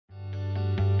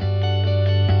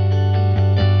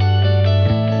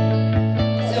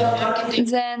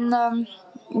then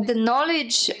the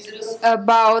knowledge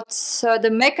about the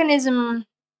mechanism of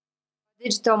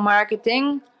digital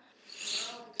marketing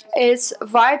is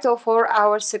vital for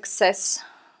our success,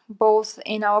 both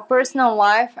in our personal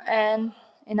life and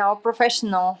in our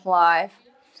professional life.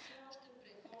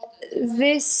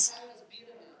 This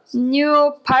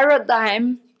new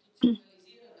paradigm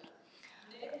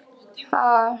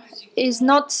is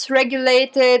not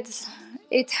regulated,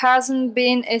 it hasn't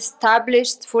been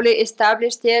fully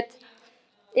established yet.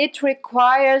 It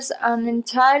requires an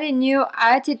entirely new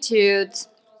attitude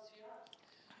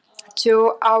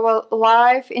to our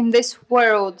life in this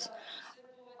world,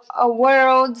 a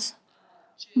world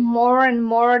more and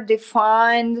more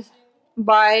defined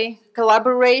by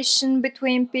collaboration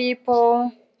between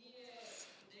people.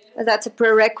 That's a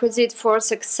prerequisite for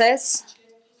success.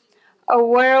 A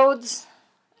world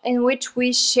in which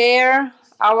we share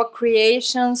our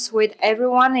creations with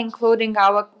everyone, including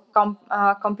our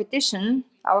competition,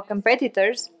 our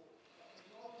competitors.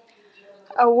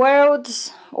 A world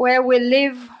where we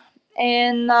live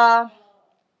in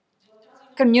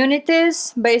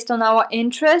communities based on our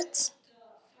interests.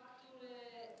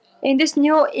 In this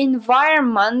new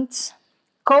environment,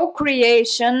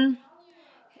 co-creation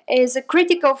is a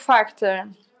critical factor.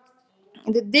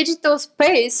 The digital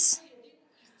space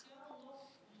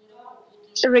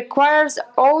requires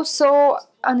also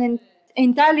an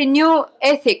entirely new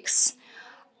ethics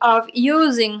of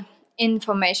using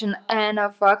information and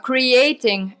of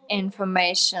creating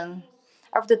information,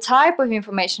 of the type of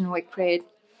information we create.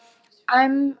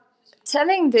 I'm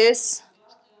telling this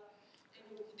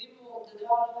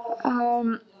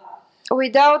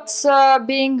without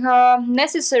being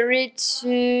necessary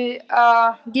to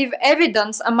give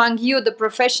evidence among you, the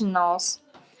professionals.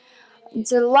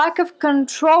 The lack of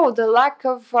control, the lack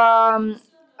of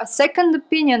a second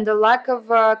opinion, the lack of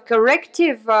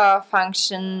corrective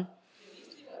function,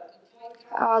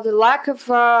 the lack of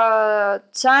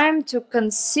time to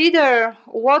consider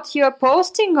what you're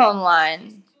posting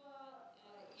online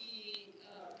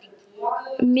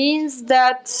means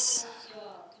that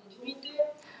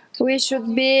we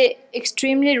should be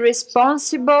extremely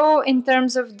responsible in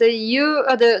terms of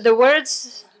the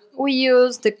words we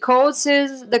use, the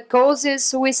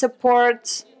causes we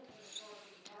support,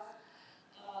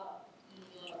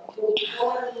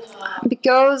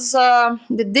 because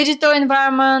the digital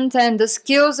environment and the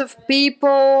skills of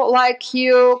people like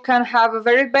you can have a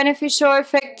very beneficial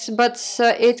effect, but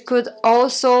it could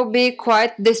also be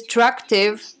quite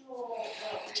destructive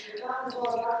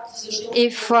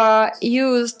if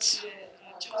used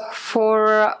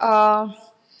for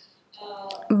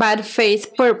bad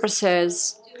faith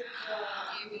purposes.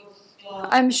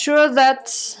 I'm sure that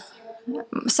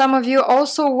some of you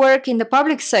also work in the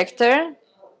public sector.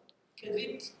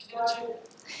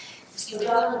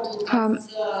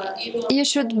 You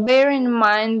should bear in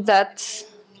mind that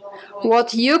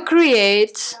what you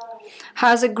create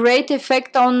has a great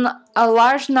effect on a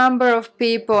large number of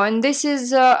people, and this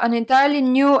is an entirely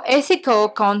new ethical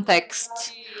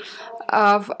context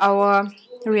of our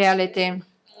reality.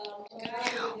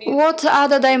 What are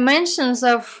the dimensions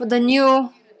of the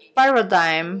new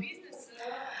paradigm?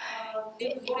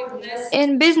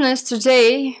 In business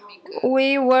today,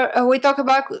 we talk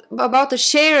about a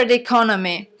shared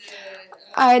economy.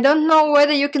 I don't know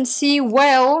whether you can see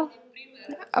well,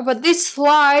 but this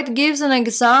slide gives an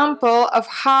example of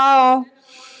how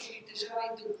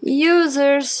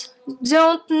users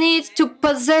don't need to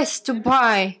possess to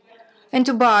buy.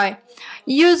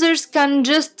 Users can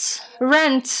just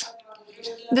rent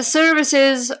the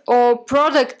services or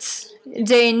products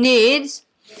they need,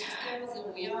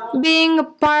 being a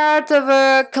part of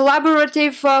a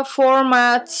collaborative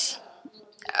format,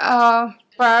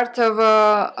 part of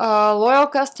a loyal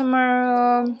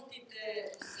customer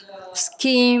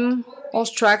scheme or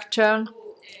structure.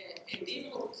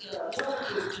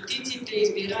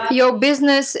 Your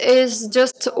business is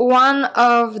just one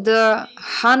of the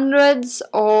hundreds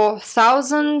or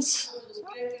thousands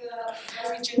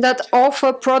that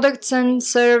offer products and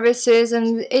services,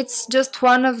 and it's just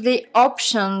one of the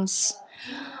options.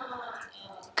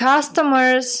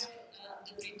 Customers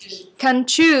can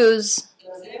choose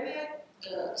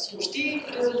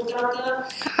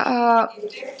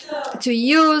to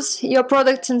use your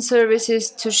products and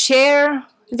services, to share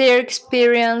their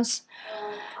experience,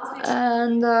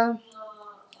 and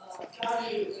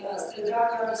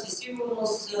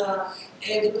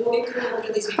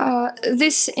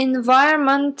this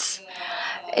environment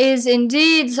is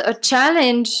indeed a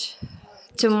challenge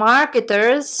to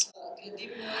marketers,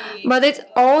 but it's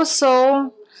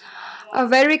also a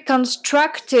very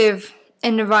constructive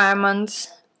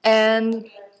environment and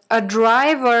a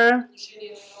driver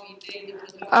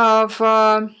of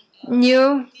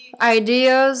new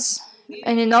ideas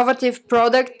and innovative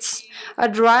products, a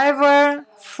driver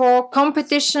for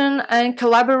competition and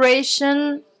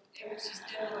collaboration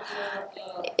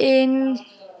in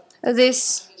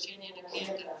this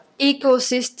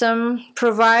ecosystem,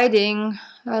 providing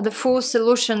the full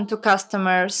solution to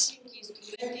customers.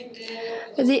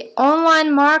 The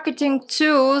online marketing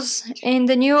tools in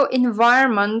the new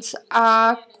environment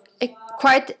are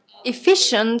quite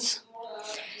efficient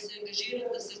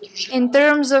in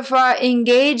terms of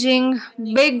engaging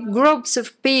big groups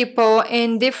of people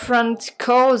in different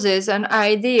causes and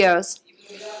ideas.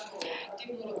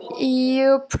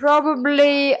 You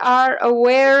probably are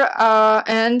aware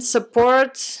and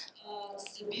support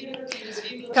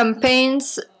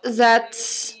campaigns that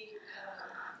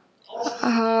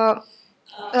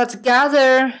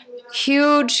gather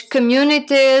huge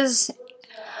communities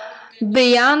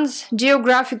beyond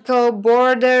geographical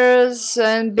borders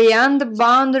and beyond the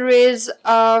boundaries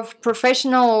of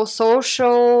professional or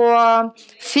social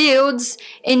fields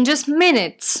in just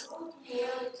minutes.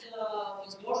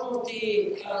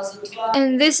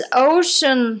 In this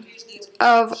ocean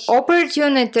of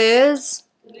opportunities,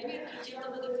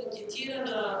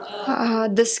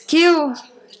 the skill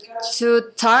to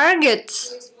target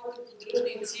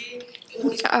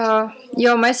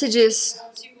your messages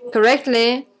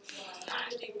correctly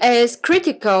is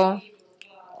critical.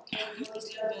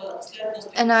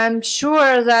 And I'm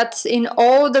sure that in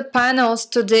all the panels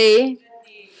today,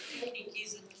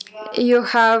 you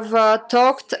have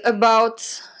talked about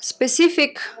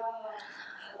specific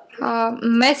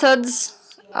methods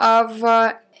of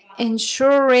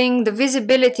ensuring the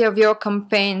visibility of your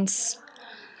campaigns.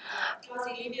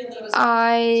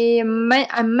 I'm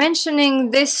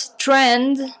mentioning this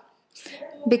trend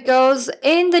because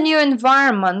in the new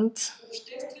environment,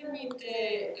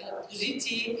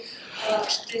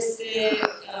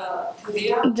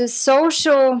 the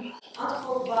social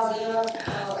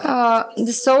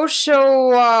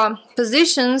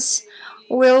positions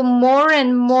will more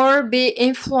and more be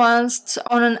influenced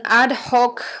on an ad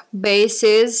hoc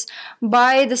basis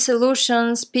by the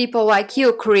solutions people like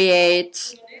you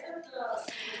create.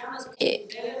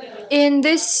 In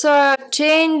this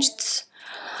changed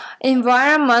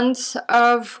environment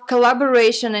of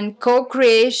collaboration and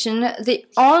co-creation, the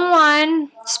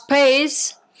online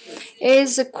space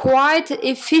is a quite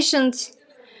efficient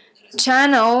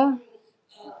channel,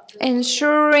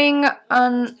 ensuring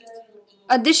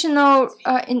additional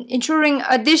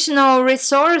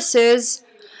resources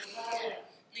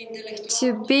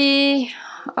to be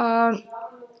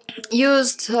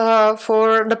used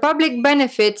for the public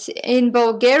benefit. In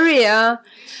Bulgaria,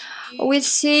 we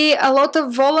see a lot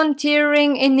of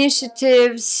volunteering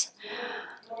initiatives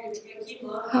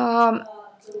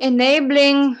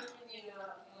enabling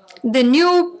the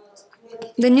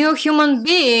new human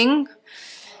being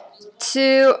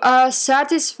to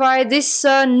satisfy this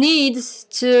need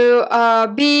to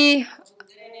be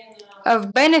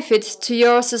of benefit to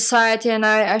your society. And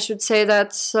I should say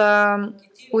that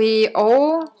we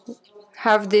all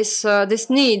have this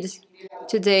need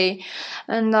today,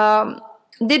 and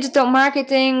digital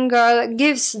marketing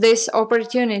gives this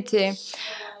opportunity.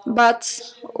 But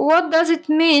what does it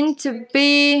mean to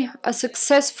be a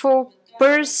successful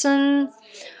person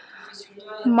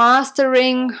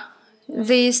mastering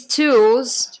these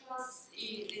tools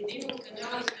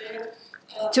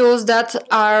that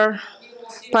are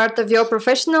part of your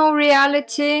professional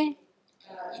reality?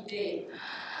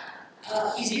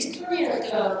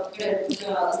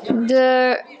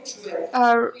 The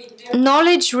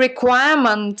knowledge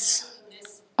requirements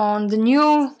on the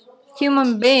new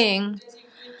human being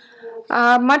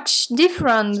are much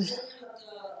different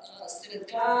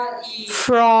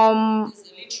from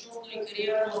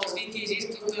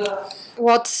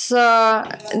what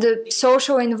the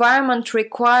social environment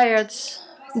required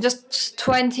just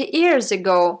 20 years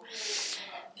ago.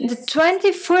 The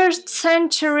 21st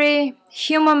century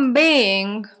human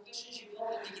being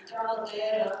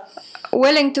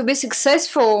willing to be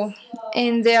successful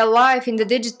in their life in the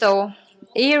digital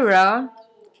era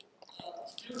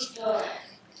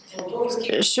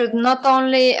should not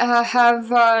only have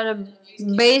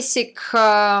basic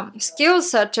skills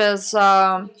such as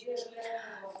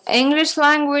English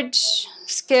language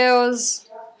skills,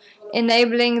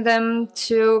 enabling them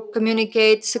to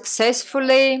communicate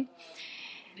successfully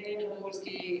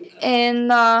in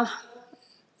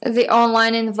the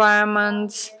online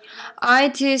environment,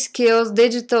 IT skills,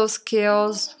 digital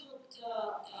skills.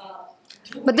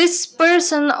 But this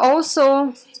person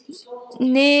also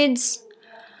needs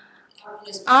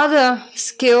other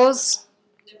skills,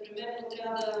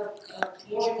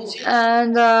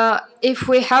 and if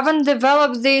we haven't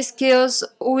developed these skills,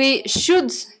 we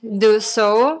should do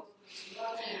so.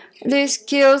 These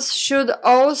skills should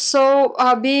also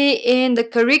be in the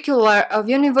curricula of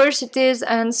universities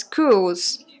and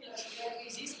schools.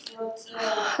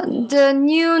 The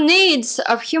new needs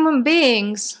of human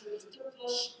beings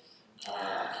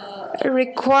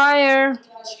require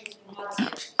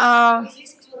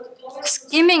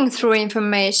skimming through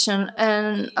information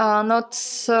and not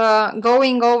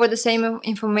going over the same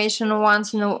information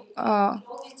once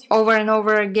over and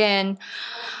over again.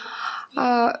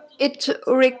 It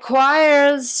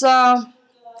requires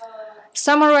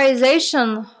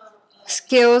summarization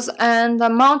skills and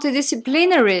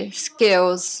multidisciplinary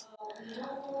skills.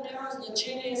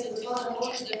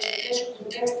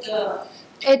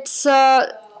 It's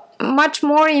much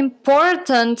more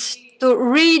important to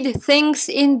read things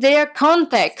in their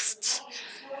context,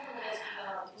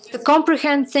 to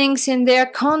comprehend things in their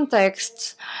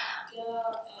context,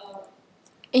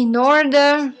 in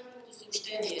order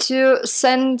to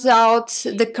send out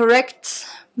the correct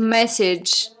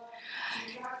message,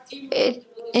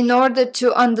 in order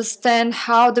to understand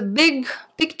how the big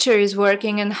picture is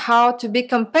working and how to be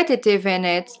competitive in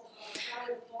it.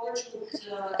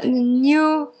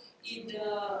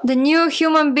 The new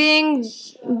human being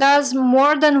does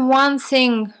more than one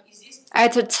thing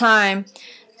at a time.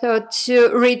 So to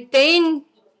retain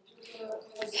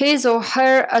his or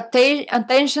her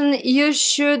attention, you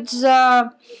should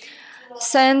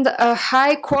send a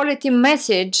high quality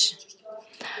message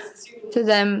to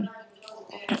them.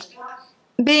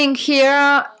 Being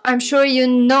here, I'm sure you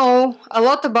know a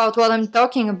lot about what I'm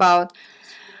talking about.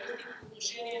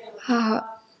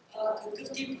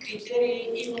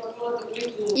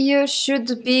 You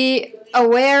should be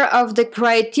aware of the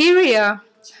criteria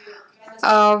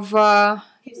of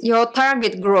your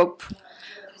target group.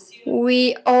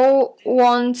 We all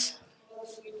want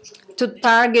to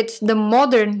target the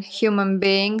modern human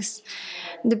beings,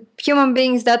 the human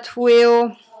beings that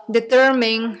will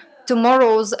determine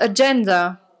tomorrow's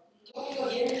agenda.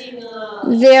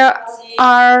 There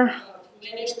are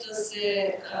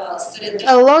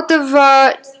a lot of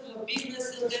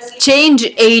change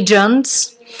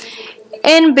agents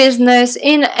in business,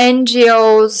 in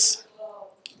NGOs,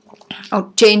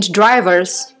 or change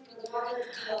drivers.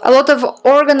 A lot of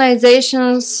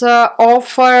organizations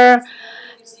offer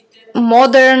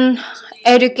modern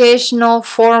educational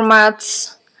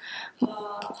formats,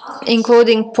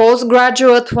 including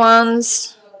postgraduate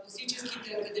ones,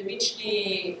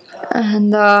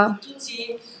 and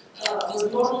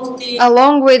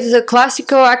along with the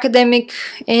classical academic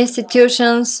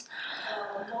institutions,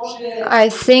 I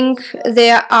think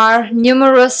there are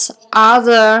numerous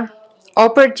other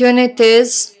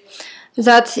opportunities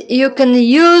that you can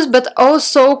use but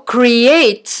also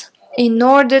create in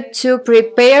order to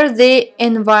prepare the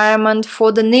environment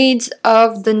for the needs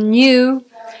of the new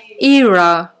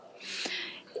era,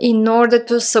 in order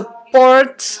to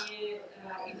support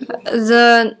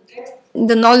the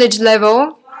knowledge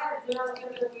level.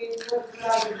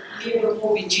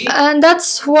 And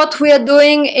that's what we are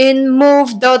doing in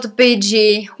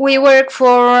MOVE.BG. We work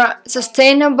for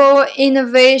sustainable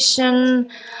innovation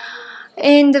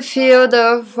in the field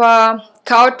of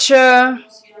culture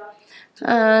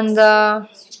and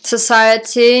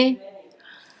society.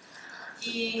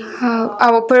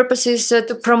 Our purpose is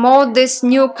to promote this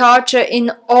new culture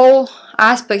in all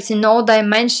aspects, in all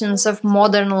dimensions of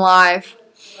modern life.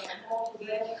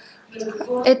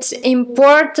 It's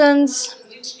important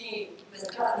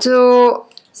to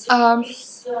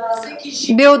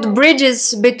build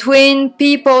bridges between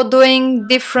people doing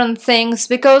different things,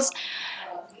 because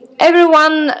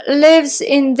everyone lives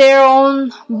in their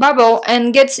own bubble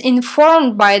and gets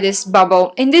informed by this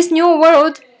bubble. In this new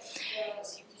world,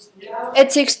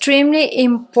 it's extremely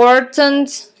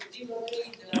important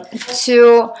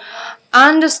to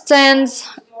understand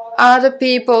other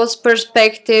people's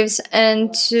perspectives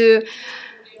and to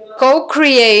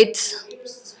co-create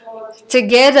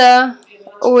together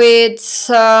with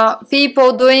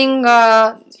people doing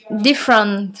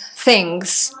different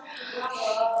things.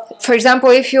 For example,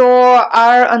 if you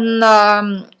are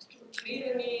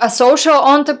a social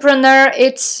entrepreneur,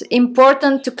 it's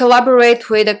important to collaborate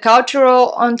with a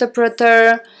cultural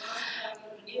entrepreneur,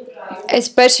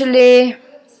 especially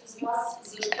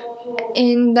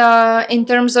in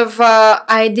terms of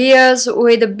ideas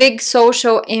with a big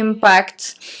social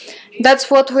impact. That's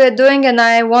what we're doing, and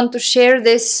I want to share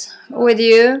this with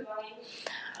you.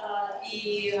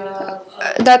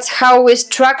 That's how we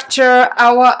structure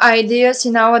our ideas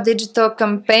in our digital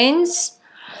campaigns,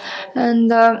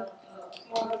 and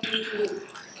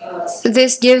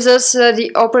this gives us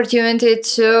the opportunity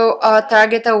to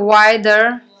target a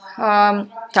wider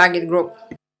target group.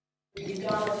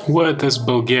 Where does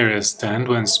Bulgaria stand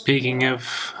when speaking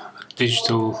of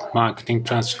digital marketing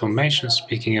transformation,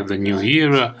 speaking of the new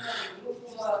era,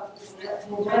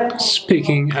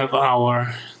 speaking of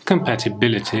our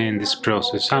compatibility in this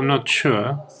process? I'm not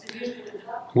sure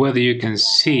whether you can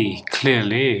see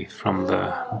clearly from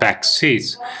the back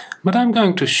seats, but I'm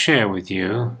going to share with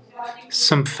you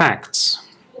some facts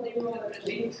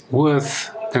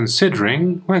worth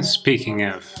considering when speaking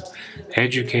of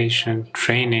education,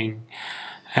 training,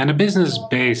 and a business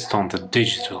based on the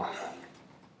digital.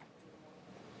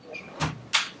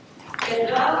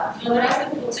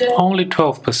 Only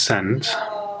 12%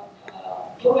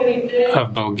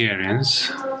 of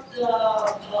Bulgarians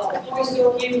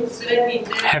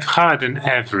have higher than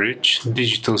average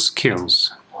digital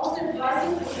skills.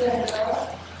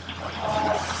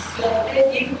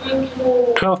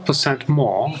 12%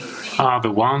 more are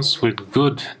the ones with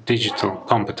good digital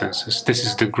competences. This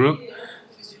is the group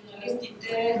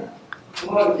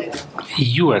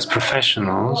you as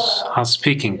professionals are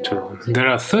speaking to. There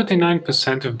are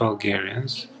 39% of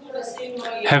Bulgarians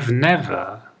have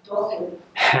never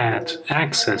had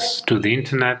access to the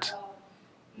internet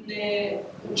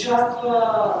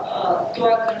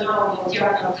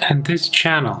and this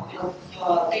channel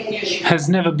has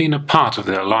never been a part of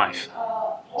their life.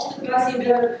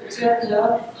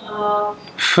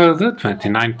 Further,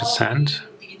 29%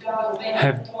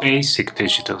 have basic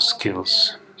digital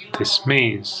skills. This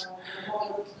means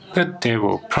that they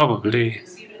will probably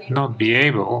not be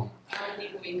able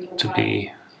to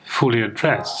be fully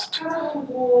addressed,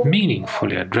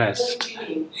 meaningfully addressed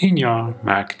in your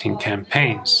marketing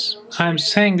campaigns. I'm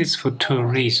saying this for two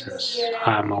reasons.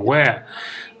 I'm aware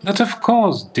that, of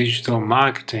course, digital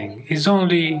marketing is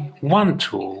only one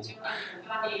tool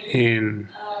in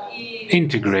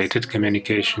integrated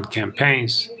communication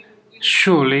campaigns.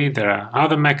 Surely there are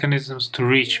other mechanisms to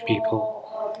reach people.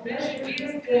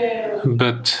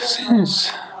 But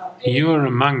since you're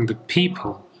among the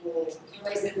people,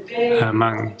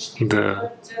 among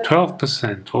the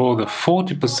 12% or the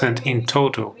 40% in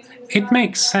total, it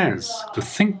makes sense to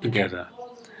think together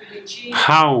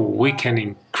how we can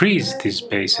increase this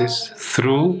basis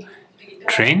through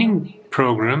training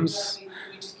programs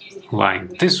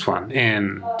like this one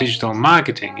in digital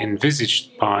marketing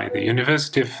envisaged by the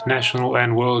University of National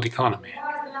and World Economy.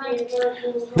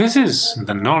 This is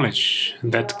the knowledge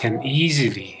that can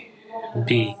easily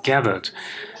be gathered,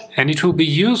 and it will be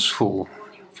useful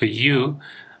for you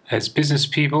as business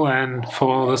people and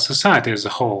for the society as a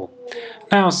whole.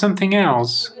 Now, something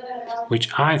else which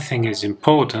I think is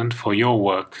important for your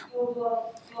work.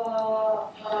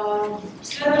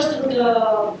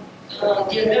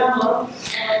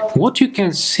 What you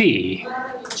can see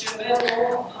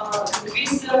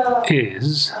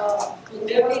is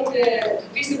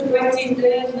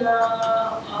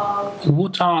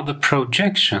what are the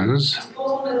projections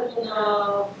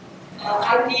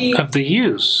of the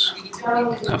use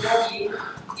of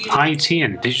IT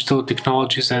and digital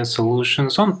technologies and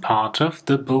solutions on part of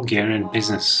the Bulgarian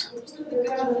business.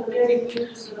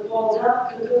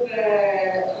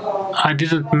 I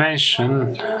didn't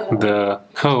mention the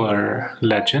color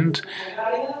legend.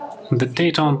 The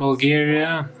data on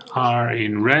Bulgaria are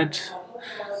in red,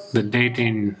 the data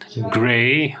in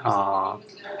gray are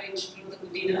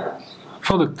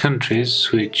for the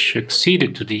countries which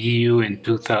acceded to the EU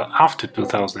after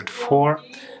 2004,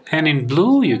 and in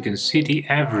blue you can see the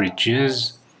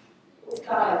averages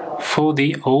for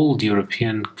the old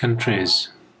European countries.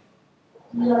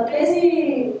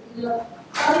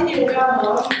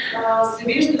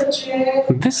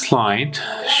 This slide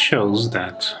shows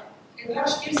that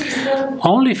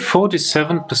only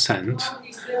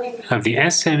 47% of the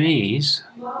SMEs,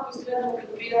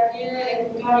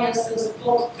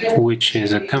 which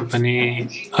is a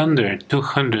company under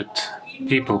 200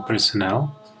 people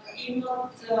personnel,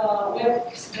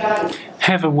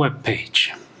 have a web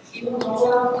page.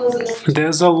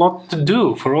 There's a lot to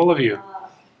do for all of you.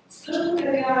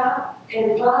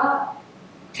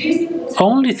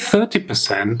 Only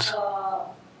 30%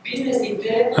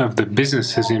 of the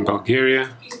businesses in Bulgaria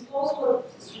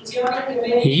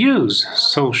use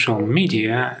social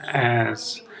media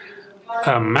as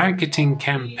a marketing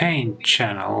campaign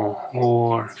channel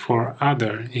or for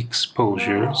other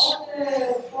exposures.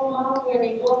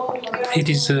 It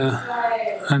is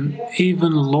a an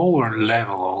even lower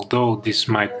level, although this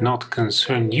might not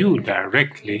concern you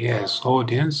directly as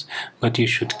audience, but you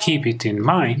should keep it in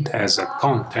mind as a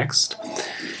context.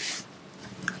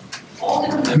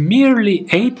 Merely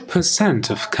 8%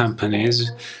 of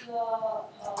companies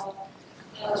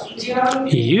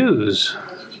use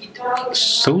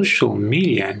social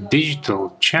media and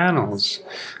digital channels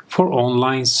for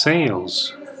online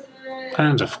sales.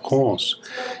 And of course,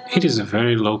 it is a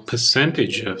very low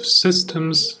percentage of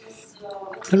systems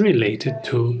related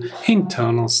to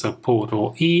internal support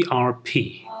or ERP.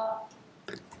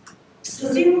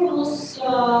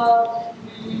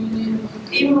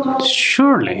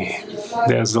 Surely,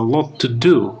 there's a lot to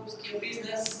do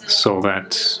so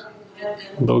that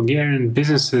Bulgarian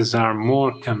businesses are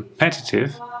more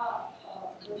competitive,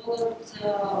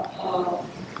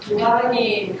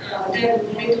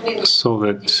 so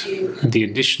that the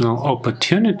additional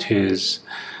opportunities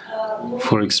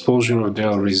for exposure of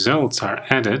their results are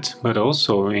added, but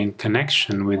also in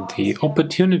connection with the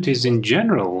opportunities in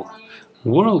general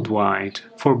worldwide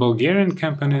for Bulgarian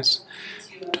companies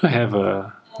to have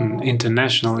an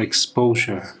international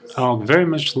exposure. I would very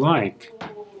much like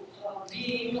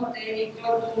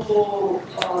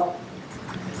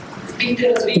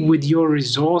with your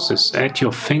resources at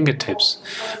your fingertips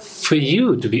for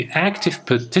you to be active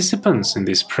participants in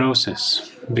this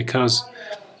process, because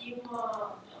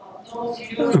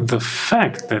the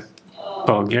fact that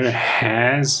Bulgaria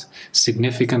has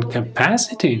significant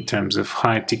capacity in terms of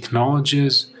high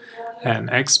technologies and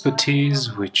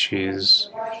expertise, which is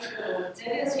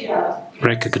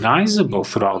recognizable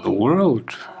throughout the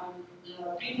world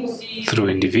through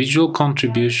individual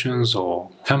contributions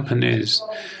or companies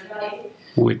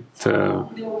with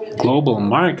global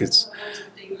markets.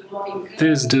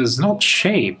 This does not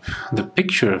shape the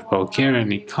picture of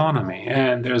Bulgarian economy,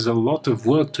 and there's a lot of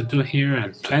work to do here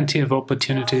and plenty of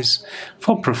opportunities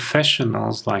for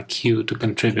professionals like you to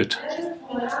contribute.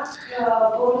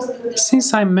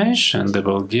 Since I mentioned the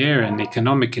Bulgarian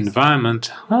economic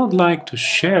environment, I would like to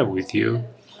share with you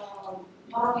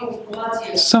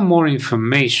some more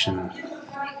information.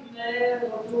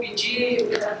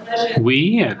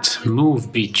 We at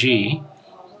MOVE.BG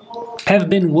have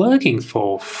been working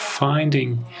for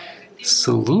finding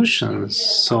solutions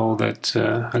so that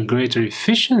a greater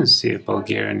efficiency of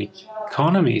Bulgarian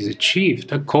economy is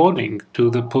achieved according to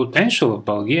the potential of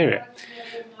Bulgaria.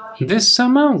 This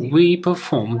summer we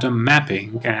performed a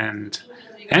mapping and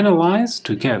analyzed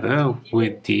together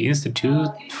with the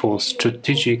Institute for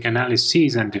Strategic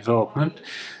Analyses and Development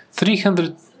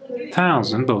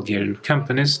 300,000 Bulgarian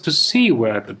companies to see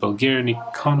where the Bulgarian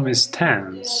economy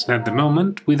stands at the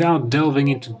moment. Without delving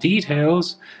into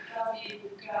details,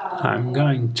 I'm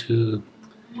going to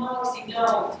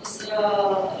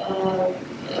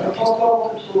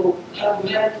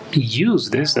use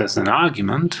this as an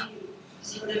argument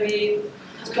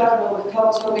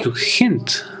to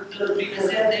hint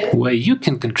where you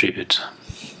can contribute.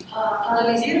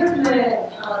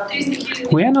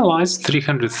 We analyzed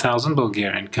 300,000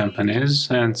 Bulgarian companies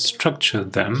and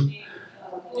structured them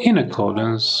in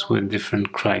accordance with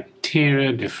different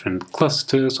criteria, different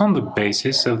clusters, on the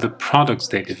basis of the products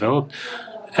they developed.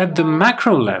 At the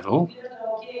macro level,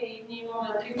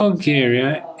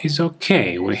 Bulgaria is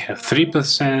okay. We have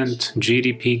 3%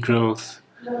 GDP growth.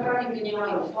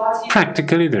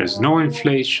 Practically, there's no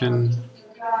inflation.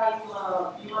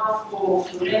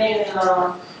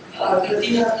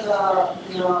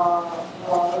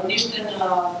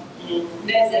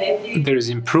 There is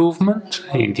improvement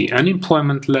in the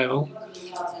unemployment level,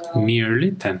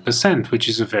 merely 10%, which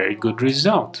is a very good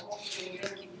result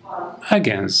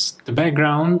against the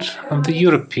background of the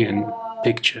European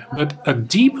picture. But a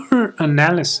deeper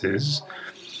analysis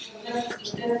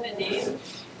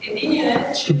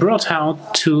brought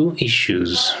out two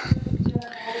issues.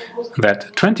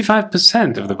 That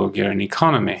 25% of the Bulgarian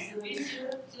economy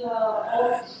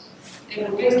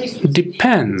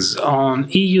depends on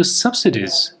EU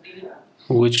subsidies,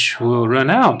 which will run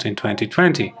out in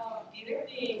 2020,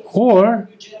 or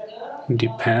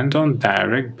depend on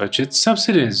direct budget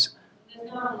subsidies.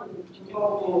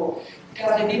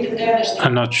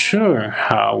 I'm not sure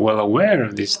how well aware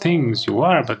of these things you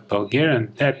are, but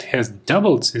Bulgarian debt has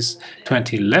doubled since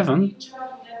 2011,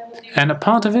 and a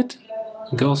part of it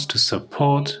goes to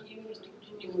support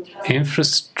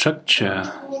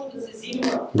infrastructure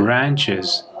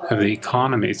branches of the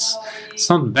economy. It's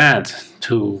not bad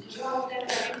to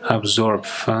absorb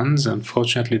funds.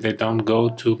 Unfortunately, they don't go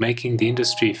to making the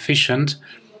industry efficient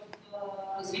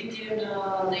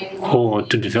or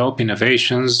to develop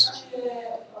innovations.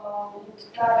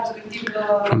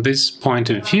 From this point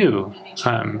of view,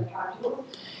 I'm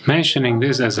mentioning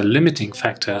this as a limiting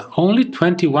factor. Only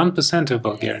 21% of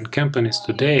Bulgarian companies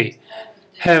today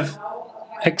have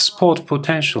export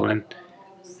potential, and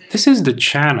this is the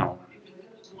channel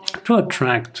to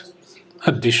attract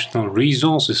additional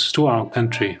resources to our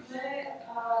country.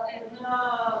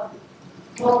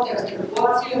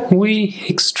 We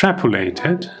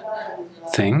extrapolated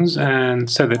things and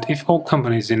said that if all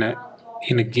companies in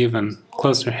a given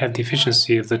cluster have the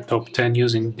efficiency of the top 10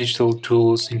 using digital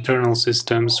tools, internal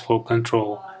systems for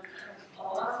control,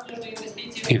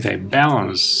 if they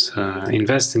balance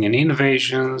investing in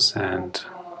innovations and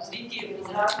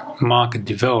market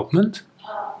development,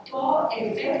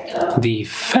 the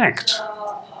effect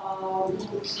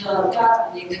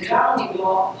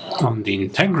on the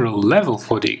integral level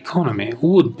for the economy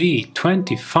would be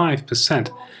 25%,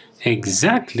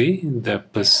 exactly the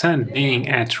percent being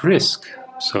at risk,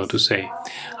 so to say.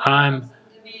 I'm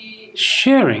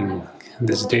sharing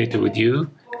this data with you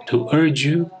to urge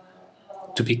you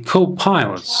to be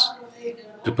co-pilots,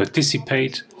 to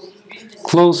participate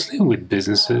closely with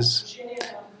businesses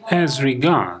as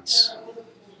regards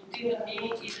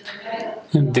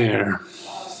their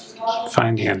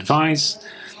finding advice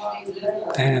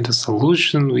and a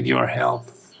solution with your help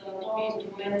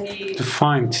to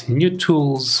find new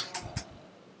tools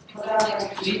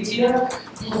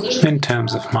in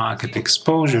terms of market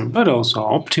exposure, but also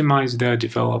optimize their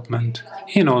development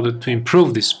in order to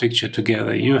improve this picture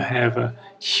together. You have a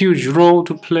huge role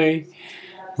to play,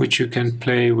 which you can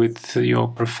play with your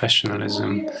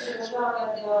professionalism.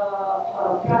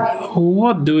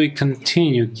 What do we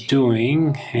continue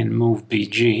doing in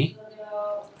MOVE.BG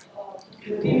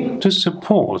to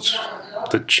support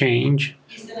the change?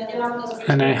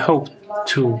 And I hope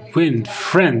to win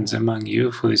friends among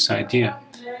you for this idea.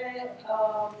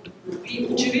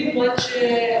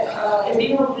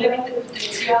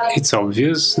 It's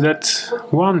obvious that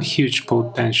one huge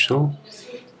potential,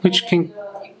 which can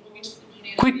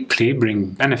quickly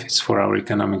bring benefits for our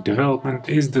economic development,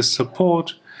 is the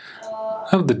support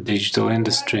of the digital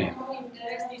industry.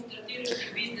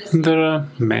 There are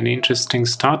many interesting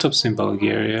startups in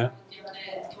Bulgaria.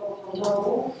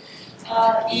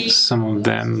 Some of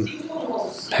them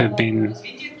have been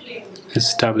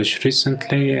established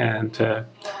recently, and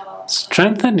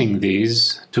strengthening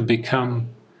these to become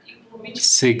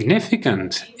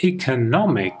significant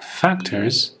economic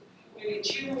factors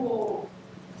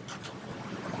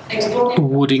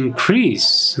would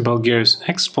increase Bulgaria's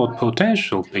export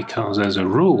potential, because, as a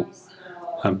rule,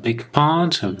 a big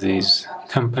part of these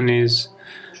companies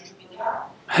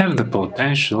have the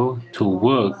potential to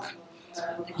work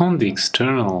on the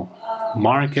external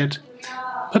market,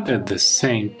 but at the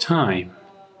same time,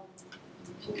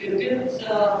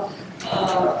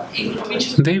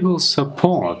 they will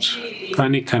support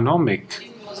an economic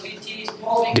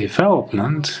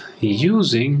development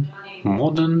using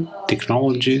modern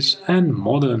technologies and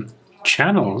modern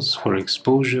channels for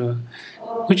exposure,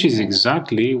 which is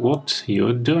exactly what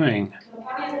you're doing.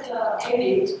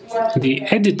 The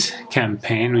EDIT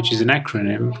campaign, which is an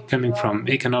acronym coming from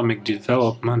Economic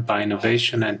Development by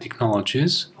Innovation and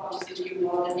Technologies,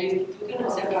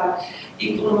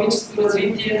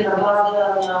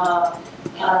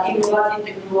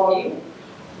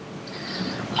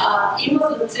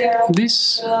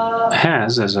 this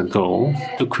has as a goal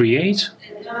to create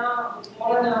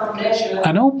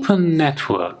an open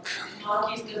network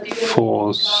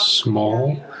for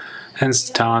small and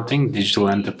starting digital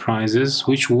enterprises,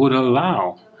 which would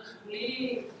allow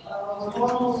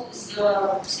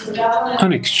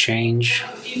an exchange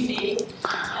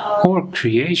or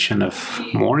creation of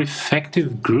more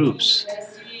effective groups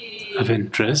of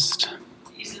interest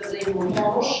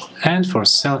and for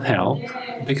self-help,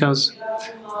 because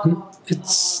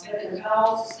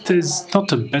there's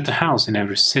not a better house in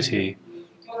every city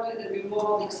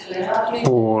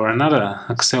or another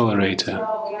accelerator.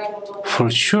 For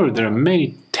sure, there are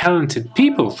many talented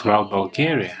people throughout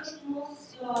Bulgaria.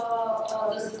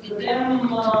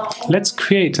 Let's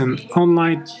create an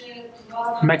online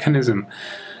mechanism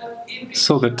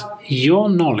so that your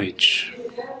knowledge,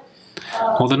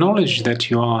 or the knowledge that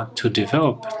you are to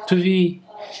develop, to be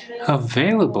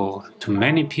available to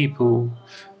many people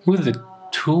with the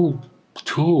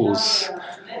tools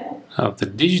of the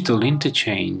digital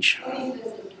interchange.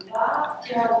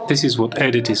 This is what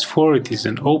EDIT is for. It is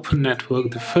an open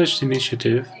network. The first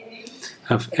initiative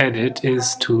of EDIT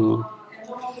is to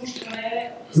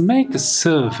make a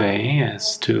survey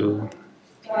as to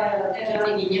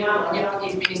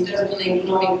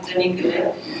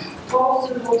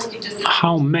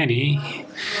how many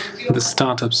the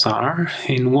startups are,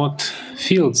 in what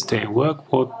fields they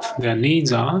work, what their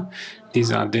needs are,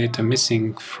 These are data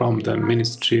missing from the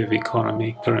Ministry of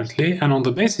Economy currently, and on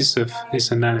the basis of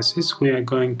this analysis, we are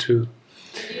going to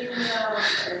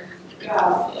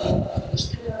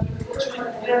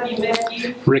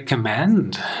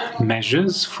recommend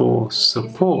measures for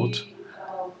support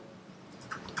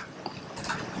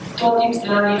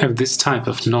of this type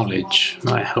of knowledge.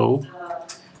 I hope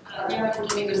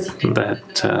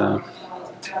that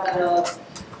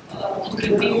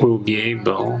we'll be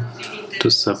able to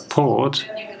support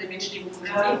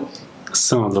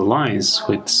some of the lines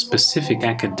with specific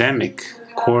academic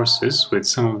courses with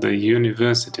some of the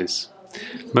universities,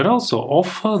 but also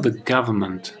offer the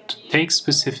government to take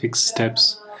specific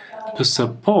steps to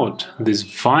support this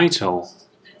vital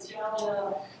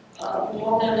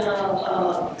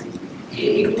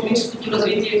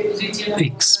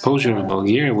exposure of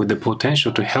Bulgaria with the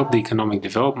potential to help the economic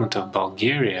development of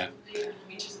Bulgaria,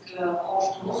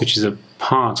 which is a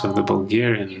part of the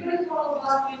Bulgarian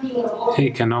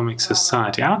economic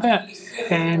society. Are there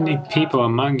any people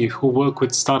among you who work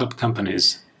with startup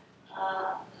companies?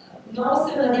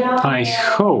 I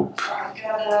hope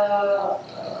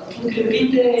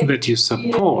that you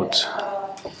support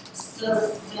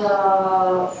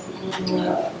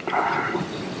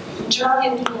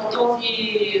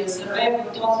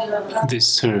this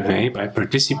survey by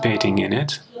participating in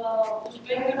it.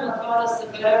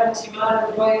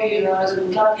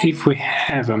 If we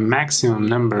have a maximum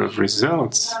number of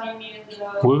results,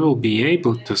 we will be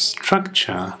able to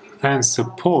structure and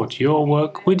support your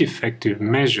work with effective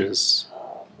measures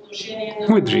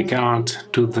with regard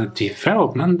to the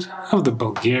development of the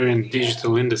Bulgarian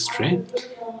digital industry.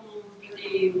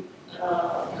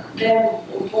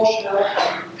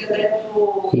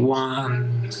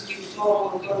 One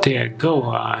day ago,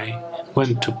 I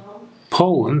went to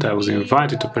Poland. I was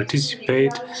invited to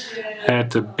participate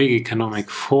at a big economic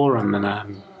forum, and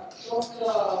I'm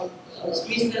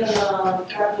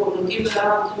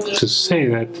to say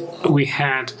that we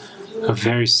had a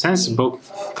very sensible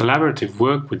collaborative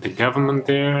work with the government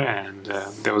there, and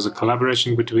there was a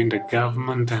collaboration between the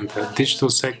government and the digital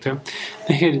sector.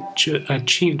 They had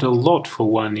achieved a lot for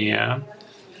 1 year.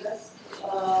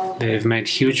 They've made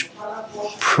huge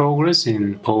progress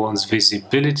in Poland's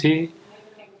visibility,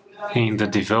 in the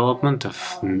development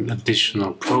of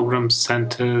additional program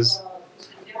centers,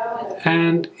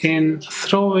 and in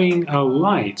throwing a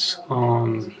light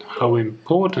on how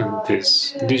important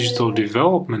this digital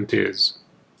development is.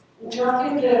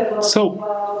 So,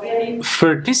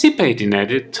 participate in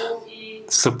it,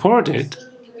 support it,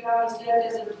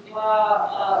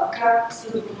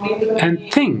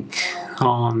 and think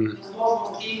on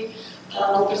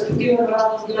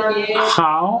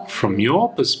how, from your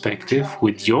perspective,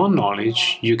 with your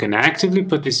knowledge, you can actively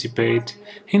participate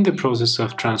in the process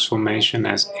of transformation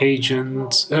as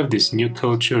agents of this new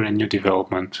culture and new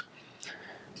development.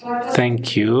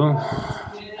 Thank you.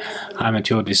 I'm at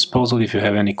your disposal if you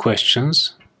have any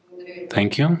questions.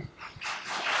 Thank you.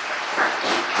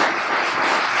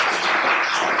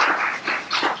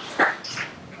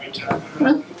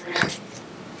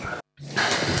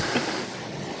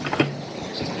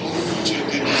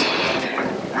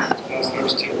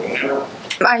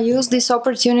 I use this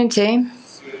opportunity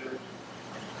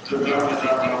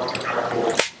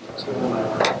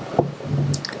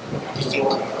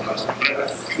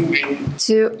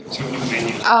to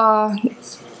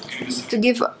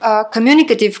give a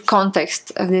communicative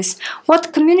context of this.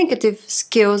 What communicative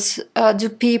skills do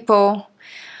people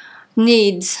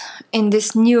need in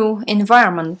this new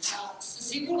environment?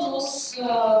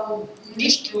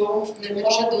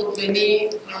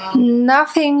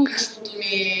 Nothing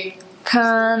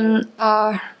can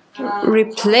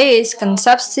replace, can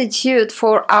substitute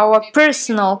for our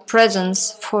personal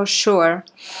presence, for sure.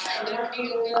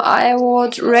 I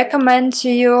would recommend to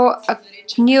you a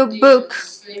new book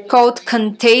called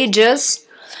Contagious.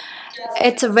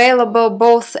 It's available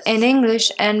both in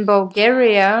English and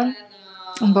Bulgarian.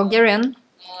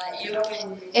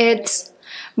 It's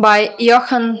by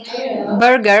Johann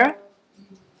Berger.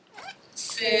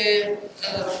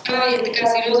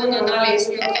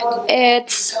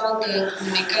 It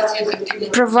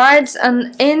provides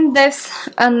an in-depth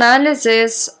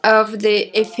analysis of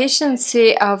the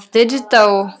efficiency of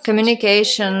digital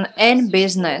communication and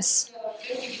business.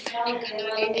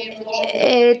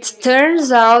 It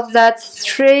turns out that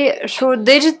through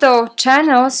digital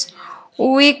channels,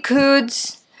 we could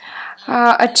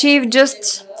achieve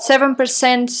just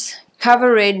 7%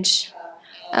 coverage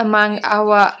among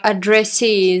our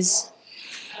addressees.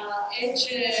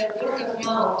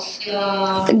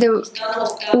 The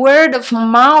word of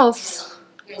mouth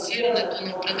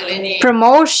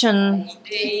promotion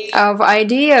of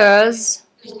ideas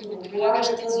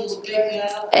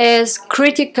is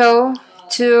critical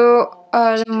to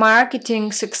the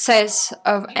marketing success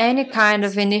of any kind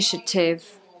of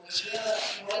initiative.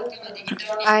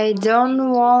 I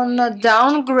don't want to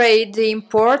downgrade the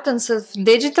importance of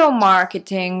digital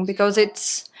marketing because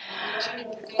it's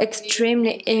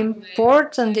extremely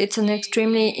important. It's an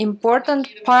extremely important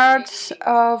part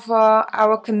of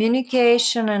our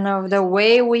communication and of the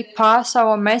way we pass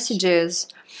our messages.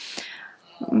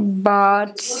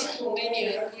 But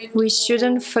we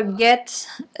shouldn't forget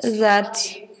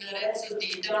that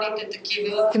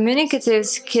communicative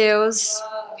skills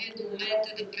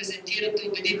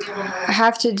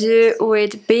have to do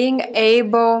with being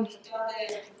able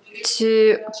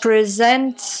to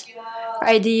present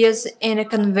ideas in a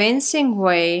convincing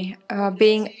way,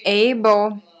 being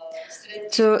able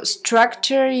to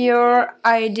structure your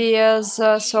ideas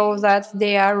so that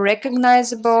they are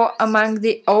recognizable among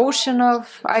the ocean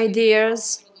of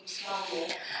ideas,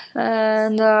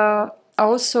 and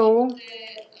also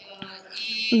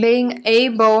being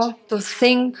able to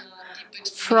think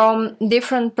from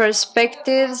different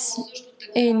perspectives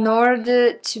in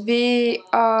order to be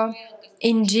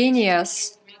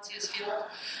ingenious.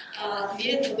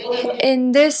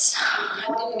 In this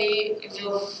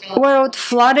world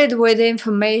flooded with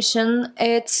information,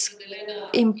 it's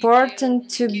important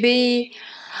to be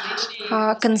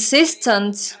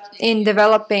consistent in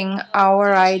developing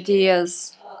our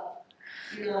ideas.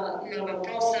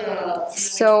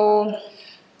 So,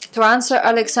 to answer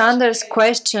Alexander's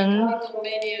question,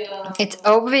 it's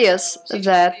obvious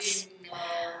that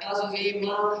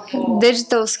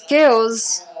digital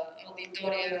skills,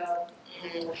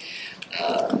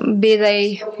 be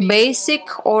they basic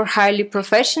or highly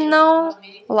professional,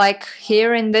 like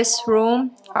here in this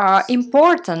room, are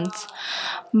important.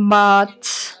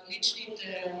 But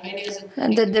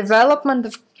the development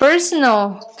of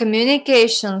personal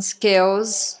communication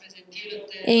skills,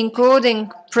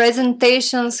 including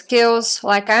presentation skills,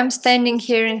 like I'm standing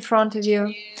here in front of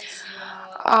you,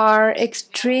 are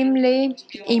extremely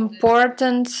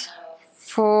important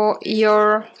for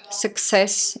your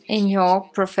success in your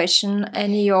profession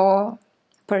and your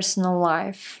personal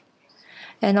life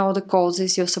and all the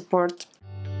causes you support.